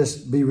so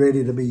just be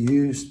ready to be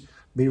used,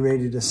 be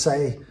ready to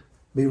say,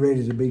 be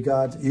ready to be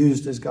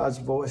used as God's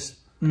voice.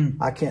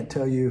 I can't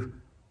tell you,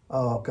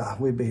 oh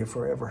God, we'd be here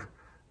forever.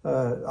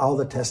 All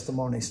the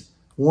testimonies.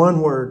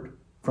 One word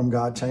from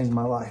God changed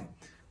my life.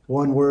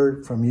 One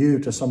word from you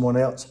to someone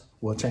else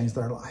will change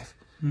their life.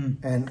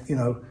 And,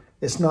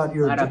 it's not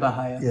your...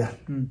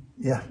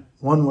 Yeah.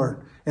 One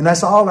word. And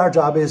that's all our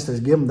job is, to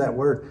give them that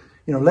word.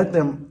 Let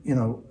them,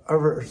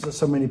 over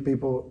so many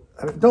people,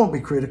 don't be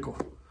critical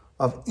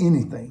of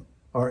anything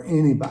or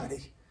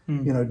anybody.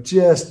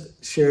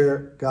 Just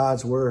share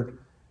God's word.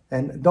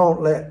 And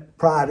don't let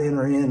pride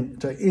enter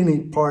into any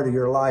part of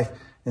your life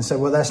and say,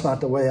 well, that's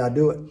not the way I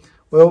do it.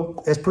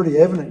 Well, it's pretty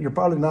evident you're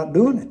probably not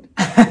doing it.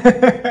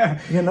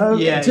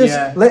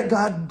 Let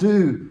God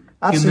do.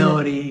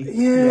 Humility.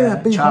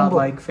 Be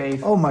childlike humble.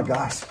 faith. Oh my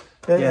gosh.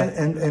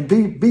 And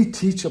be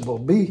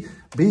teachable.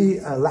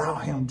 Allow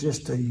him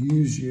just to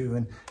use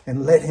you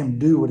and let him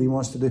do what he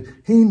wants to do.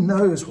 He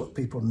knows what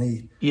people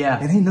need. Yeah.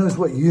 And he knows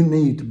what you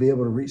need to be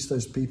able to reach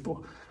those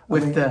people.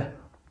 With the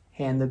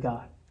hand of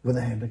God. With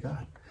the hand of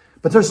God.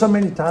 But there's so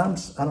many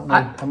times, I don't know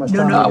how much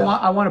time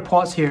I want to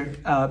pause here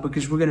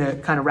because we're going to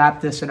kind of wrap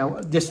this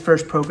this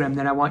first program,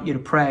 then I want you to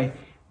pray.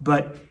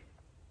 But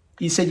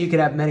you said you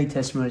could have many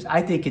testimonies.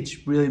 I think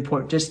it's really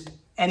important, just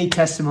any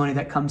testimony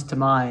that comes to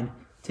mind,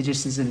 to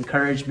just as an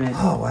encouragement.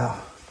 Oh,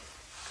 wow.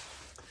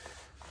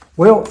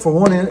 Well, for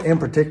one in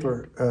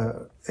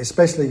particular,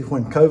 especially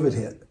when COVID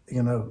hit,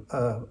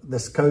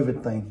 this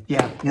COVID thing.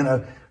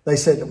 Yeah. They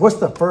said, what's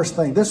the first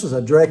thing? This was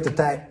a direct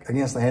attack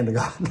against the hand of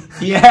God.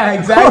 Yeah,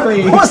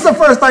 exactly. What's the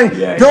first thing?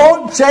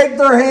 Don't shake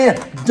their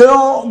hand.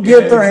 Don't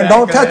get their hand.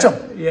 Don't touch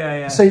them.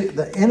 Yeah. See,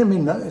 the enemy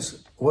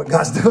knows what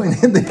God's doing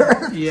in the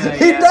earth.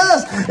 He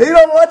does. He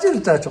don't want you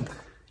to touch them.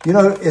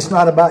 It's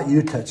not about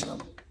you touching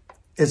them.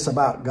 It's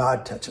about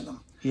God touching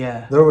them.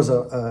 Yeah. There was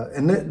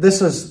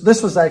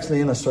this was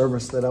actually in a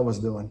service that I was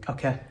doing.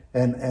 Okay.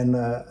 And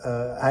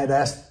I had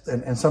asked,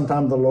 and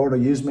sometimes the Lord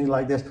will use me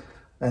like this,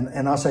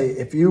 and I'll say,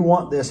 if you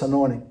want this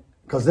anointing,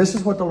 because this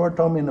is what the Lord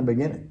told me in the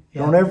beginning.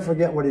 Yeah. Don't ever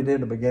forget what he did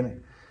in the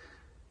beginning.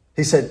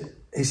 He said,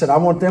 I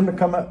want them to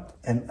come up,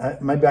 and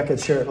maybe I could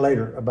share it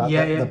later about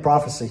the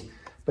prophecy.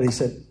 But he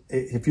said,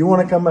 if you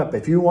want to come up,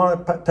 if you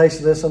want to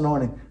taste this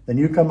anointing, then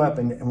you come up,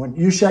 and when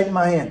you shake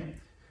my hand,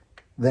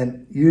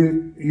 then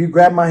you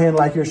grab my hand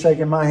like you're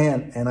shaking my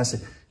hand. And I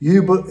said,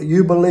 you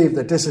believe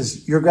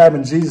that you're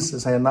grabbing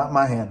Jesus' hand, not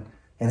my hand.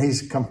 And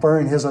he's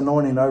conferring his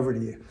anointing over to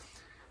you.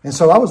 And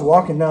so I was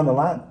walking down the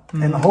line,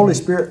 and the Holy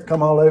Spirit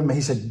come all over me.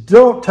 He said,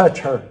 don't touch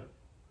her.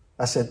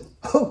 I said,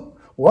 oh,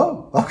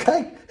 whoa,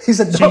 okay. He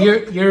said, so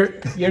you're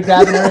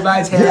grabbing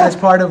everybody's hand as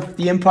part of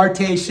the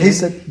impartation. He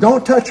said,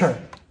 don't touch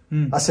her.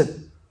 I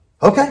said,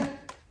 okay.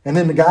 And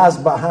then the guys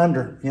behind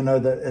her,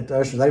 at the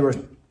usher, they were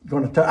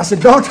going to touch. I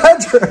said, don't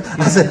touch her.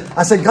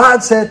 I said,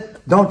 God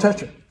said, don't touch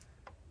her.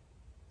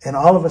 And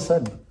all of a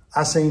sudden,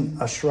 I seen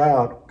a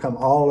shroud come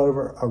all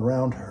over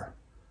around her.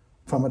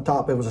 From the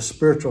top, it was a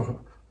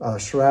spiritual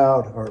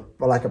shroud or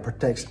like a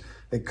protection.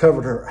 It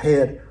covered her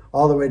head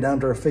all the way down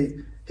to her feet.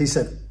 He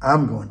said,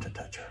 I'm going to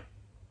touch her.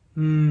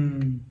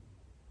 And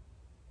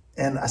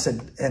I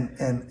said,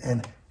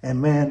 and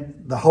And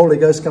man, the Holy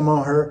Ghost come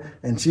on her,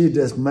 and she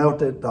just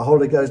melted. The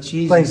Holy Ghost,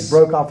 Jesus. things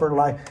broke off her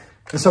life.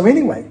 And so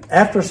anyway,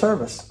 after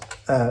service,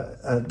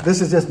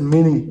 this is just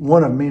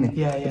one of many.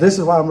 Yeah. This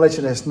is why I'm letting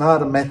you know it's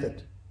not a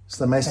method. It's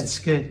the message. That's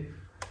good.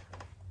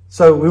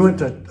 So we went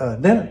to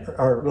dinner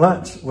or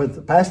lunch with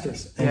the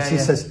pastors, and she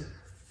says,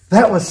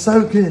 "That was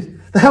so good.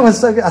 That was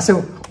so good." I said,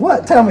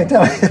 "What? Tell me."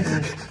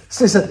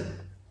 She said,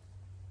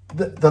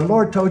 the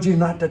Lord told you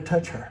not to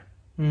touch her.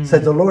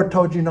 Said, the Lord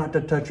told you not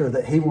to touch her,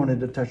 that he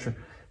wanted to touch her.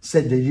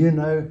 Said, do you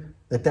know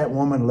that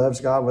woman loves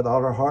God with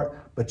all her heart?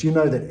 But you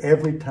know that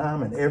every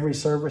time in every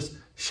service,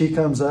 she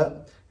comes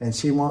up and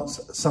she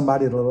wants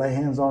somebody to lay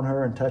hands on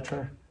her and touch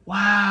her.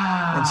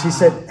 Wow. And she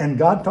said, and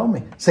God told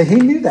me. So he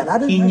knew that. I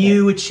didn't know He knew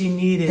that. what she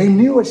needed. He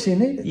knew what she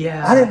needed.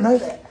 Yeah. I didn't know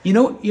that. You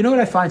know what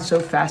I find so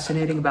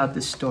fascinating about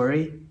this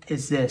story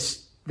is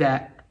this,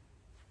 that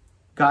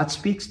God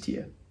speaks to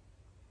you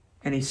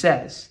and he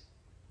says,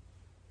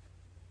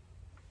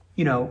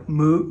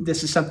 move.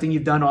 This is something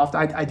you've done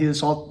often. I do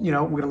this all, we're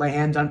going to lay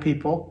hands on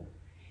people.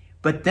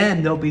 But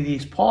then there'll be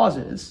these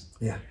pauses.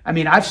 Yeah. I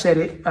mean, I've said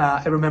it.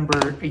 I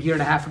remember a year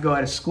and a half ago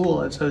at a school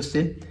I was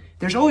hosted.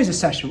 There's always a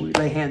session where we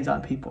lay hands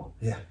on people.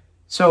 Yeah.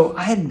 So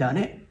I hadn't done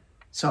it.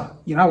 So,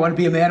 I want to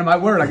be a man of my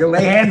word. I can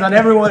lay hands on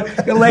everyone.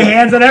 I can lay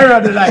hands on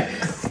everyone tonight.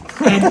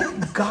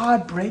 And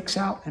God breaks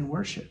out in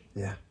worship.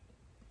 Yeah.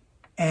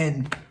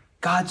 And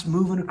God's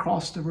moving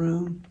across the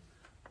room.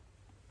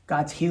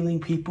 God's healing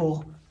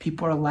people.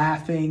 People are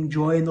laughing,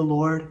 joy in the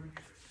Lord.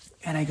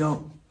 And I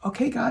go,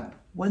 okay, God,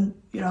 when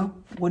do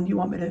you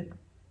want me to?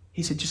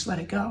 He said, just let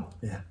it go.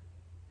 Yeah. I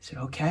said,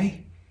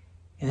 okay.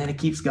 And then it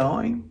keeps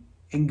going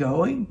and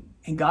going.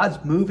 And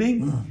God's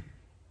moving.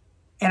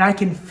 And I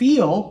can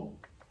feel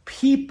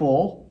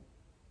people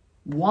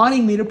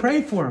wanting me to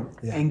pray for him.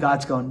 Yeah. And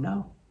God's going,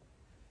 no.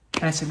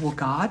 And I said, well,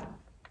 God,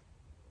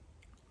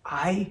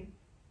 I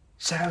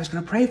said I was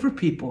going to pray for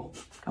people.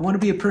 I want to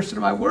be a person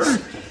of my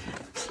word.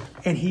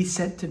 And he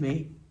said to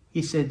me,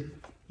 he said,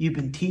 you've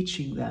been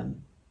teaching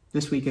them.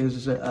 This weekend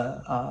was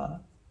a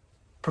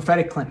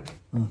prophetic clinic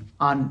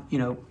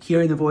on,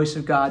 hearing the voice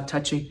of God,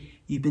 touching.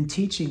 You've been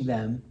teaching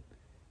them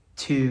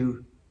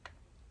to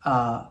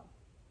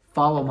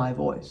follow my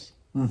voice.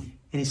 And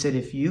he said,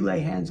 if you lay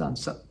hands on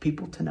some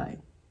people tonight,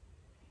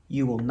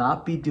 you will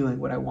not be doing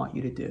what I want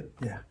you to do.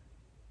 Yeah.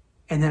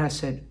 And then I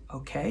said,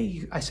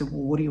 okay. I said,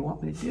 well, what do you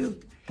want me to do?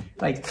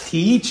 Like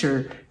teach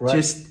or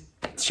just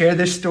share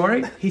this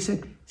story? He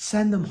said,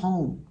 send them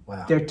home.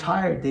 Wow. They're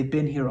tired. They've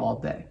been here all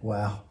day.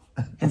 Wow.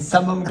 And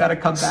some of them got to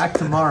come back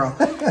tomorrow.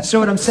 So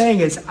what I'm saying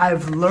is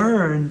I've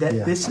learned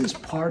that this is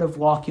part of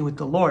walking with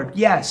the Lord.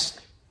 Yes,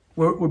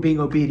 we're being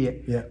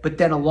obedient. Yeah. But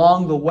then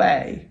along the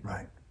way,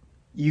 Right.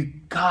 you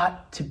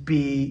got to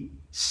be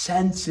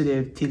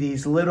sensitive to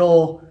these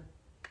little,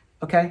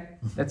 okay,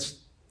 that's,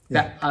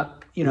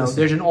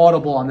 there's an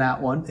audible on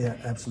that one. Yeah,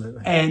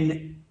 absolutely.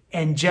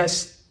 And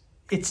just,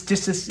 it's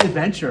just this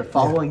adventure of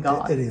following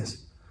God. It is.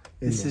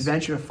 This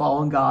adventure of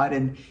following God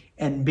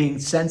and being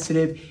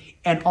sensitive.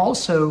 And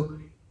also,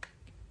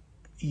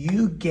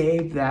 you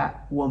gave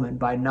that woman,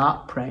 by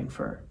not praying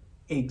for her,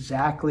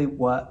 exactly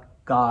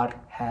what God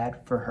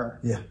had for her.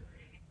 Yeah.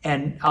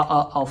 And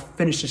I'll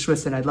finish this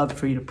with, and I'd love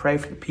for you to pray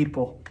for the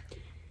people.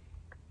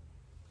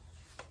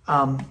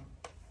 The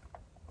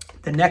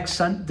next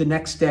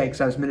day,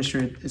 because I was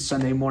ministering at the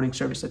Sunday morning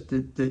service at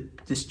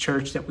this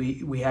church that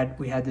we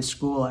had this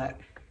school at,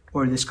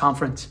 or this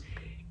conference,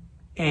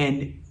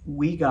 and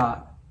we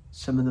got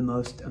some of the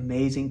most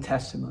amazing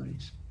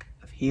testimonies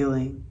of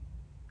healing,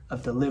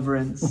 of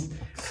deliverance,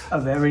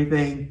 of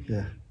everything.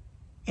 Yeah.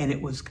 And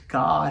it was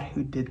God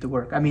who did the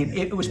work. I mean,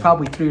 it was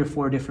probably 3 or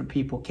 4 different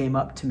people came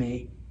up to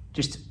me.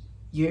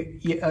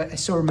 I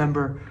still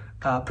remember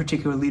a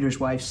particular leader's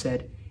wife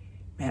said,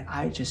 man,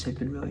 I just had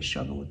been really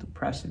struggling with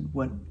depression.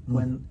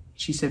 When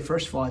she said,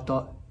 first of all, I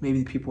thought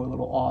maybe the people were a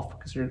little off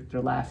because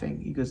they're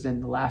laughing. He goes, then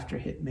the laughter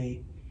hit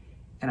me.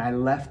 And I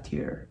left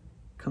here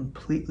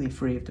completely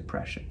free of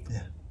depression.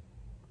 Yeah.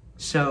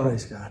 So,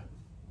 praise God.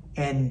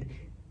 And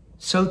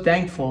so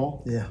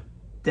thankful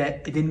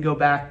that it didn't go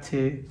back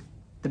to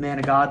the man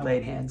of God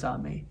laid hands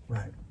on me.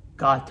 Right.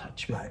 God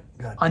touched me. Right.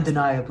 God.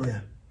 Undeniably. Yeah.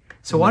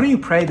 So why don't you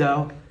pray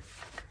though?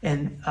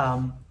 And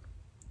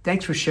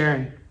thanks for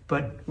sharing.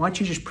 But why don't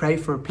you just pray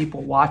for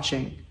people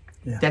watching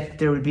that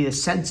there would be a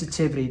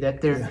sensitivity,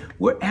 that there,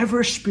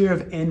 wherever sphere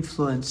of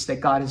influence that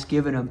God has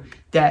given them,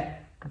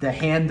 that the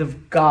hand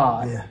of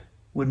God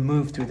would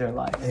move through their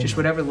life. Amen. Just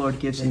whatever the Lord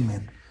gives them.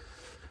 Amen.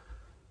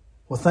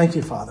 Well, thank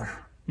you, Father.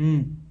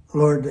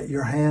 Lord, that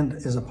your hand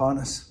is upon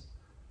us.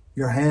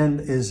 Your hand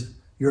is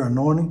your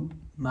anointing.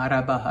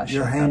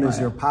 Your hand is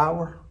your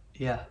power.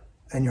 Yeah.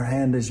 And your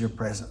hand is your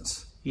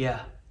presence.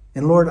 Yeah.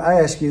 And Lord,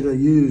 I ask you to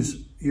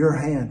use your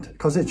hand,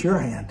 because it's your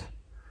hand,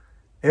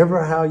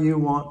 ever how you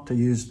want to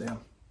use them.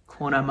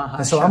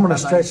 And so I'm going to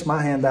stretch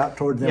my hand out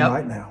toward them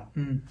right now.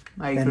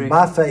 I agree. And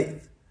by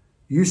faith,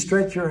 you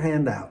stretch your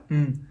hand out.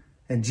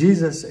 And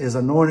Jesus is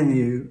anointing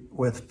you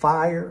with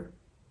fire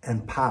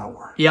and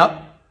power.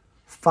 Yep.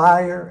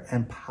 Fire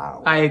and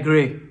power. I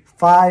agree.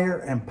 Fire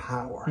and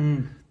power.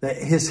 that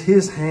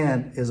his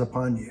hand is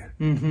upon you.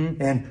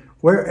 And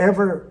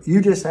wherever, you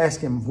just ask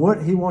him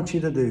what he wants you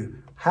to do,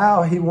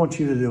 how he wants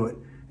you to do it,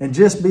 and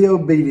just be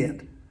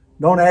obedient.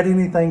 Don't add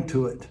anything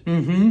to it.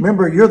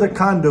 Remember, you're the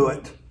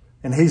conduit,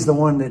 and he's the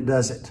one that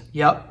does it.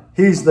 Yep.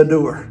 He's the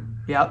doer.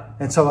 Yep.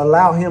 And so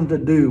allow him to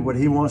do what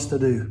he wants to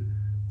do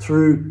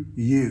through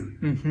you.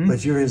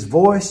 But you're his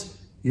voice,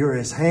 you're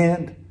his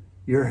hand,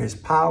 you're his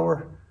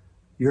power,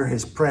 you're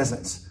his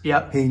presence.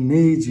 Yep. He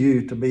needs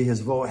you to be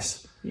his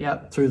voice.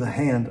 Yep. Through the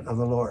hand of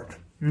the Lord.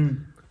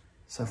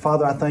 So,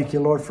 Father, I thank you,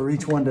 Lord, for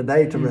each one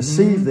today to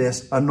receive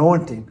this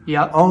anointing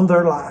on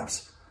their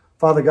lives.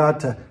 Father God,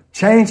 to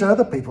change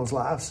other people's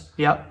lives,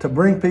 to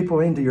bring people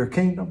into your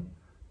kingdom,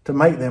 to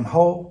make them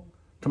whole,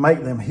 to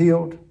make them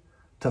healed,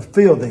 to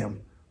fill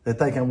them that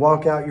they can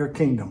walk out your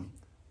kingdom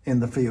in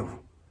the field,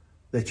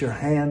 that your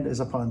hand is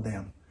upon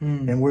them.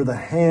 And we're the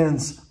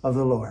hands of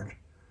the Lord.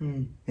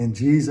 In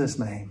Jesus'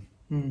 name.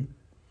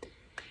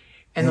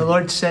 And the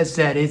Lord says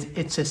that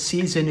it's a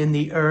season in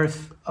the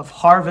earth of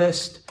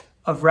harvest,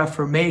 of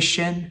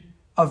reformation,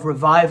 of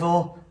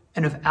revival,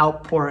 and of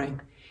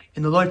outpouring.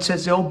 And the Lord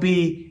says there'll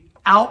be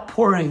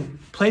outpouring,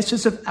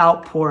 places of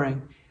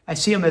outpouring. I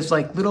see them as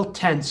like little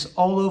tents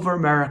all over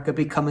America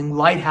becoming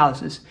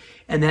lighthouses.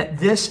 And that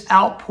this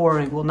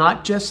outpouring will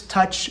not just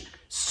touch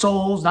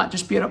souls, not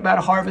just be about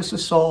a harvest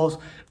of souls,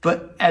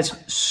 but as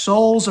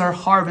souls are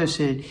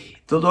harvested,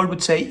 the Lord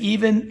would say,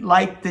 even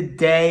like the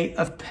day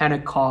of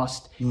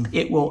Pentecost,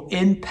 it will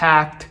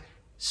impact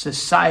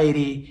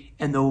society,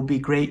 and there will be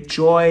great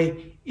joy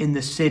in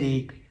the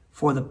city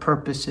for the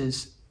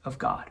purposes of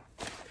God.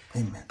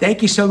 Amen.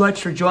 Thank you so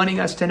much for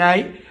joining us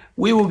tonight.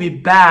 We will be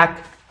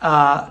back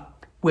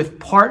with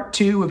part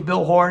 2 of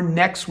Bill Horn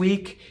next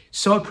week.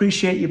 So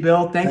appreciate you,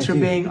 Bill. Thanks for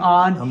being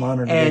on. I'm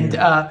honored to be here.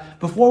 And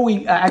before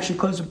we actually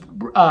close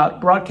the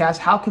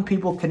broadcast, how can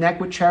people connect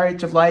with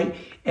Chariots of Light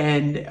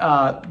and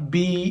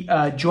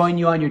join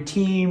you on your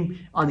team,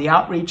 on the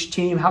outreach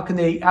team? How can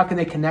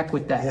they connect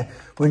with that? Yeah.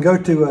 We can go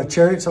to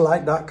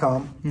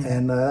chariotsoflight.com,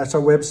 and that's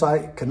our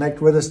website. Connect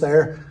with us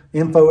there.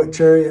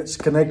 Info@Chariots.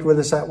 Connect with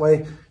us that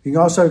way. You can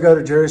also go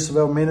to Jerry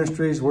Savelle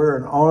Ministries. We're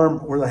an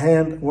arm. We're the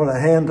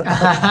hand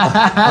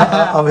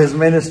of his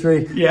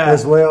ministry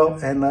as well.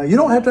 And you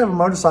don't have to have a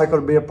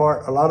motorcycle to be a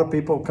part. A lot of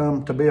people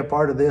come to be a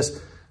part of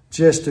this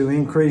just to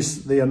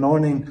increase the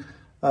anointing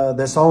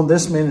that's on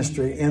this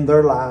ministry in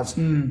their lives,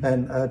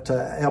 and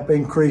to help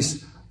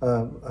increase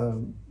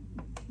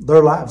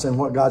their lives and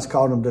what God's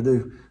called them to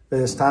do.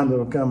 That it's time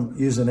to come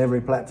using every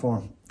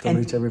platform to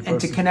reach every person.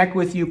 And to connect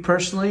with you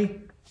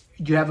personally,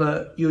 you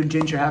and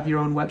Ginger have your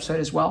own website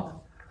as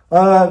well?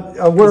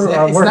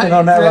 We're working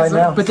on that right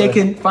now. But they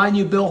can find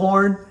you, Bill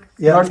Horn,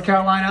 North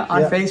Carolina,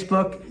 on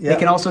Facebook. They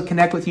can also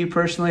connect with you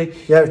personally.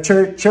 Yeah,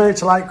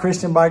 Chariots of Light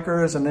Christian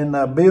Bikers, and then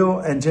Bill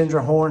and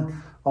Ginger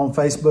Horn on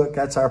Facebook.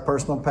 That's our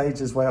personal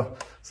page as well.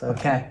 So.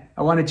 Okay.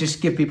 I want to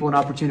just give people an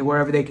opportunity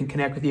wherever they can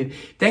connect with you.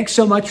 Thanks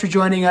so much for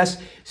joining us.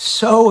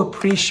 So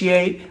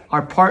appreciate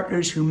our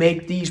partners who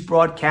make these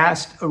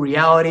broadcasts a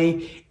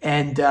reality.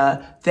 And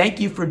thank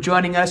you for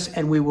joining us,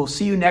 and we will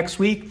see you next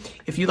week.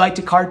 If you'd like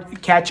to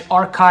catch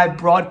archived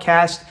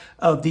broadcasts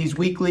of these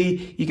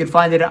weekly, you can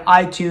find it at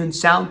iTunes,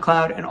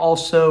 SoundCloud, and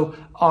also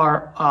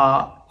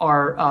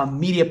our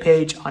media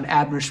page on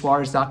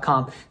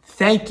AbnerSuarez.com.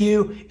 Thank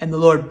you, and the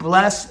Lord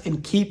bless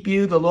and keep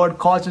you. The Lord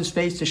cause his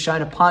face to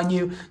shine upon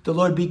you. The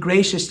Lord be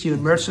gracious to you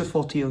and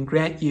merciful to you and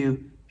grant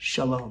you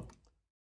shalom.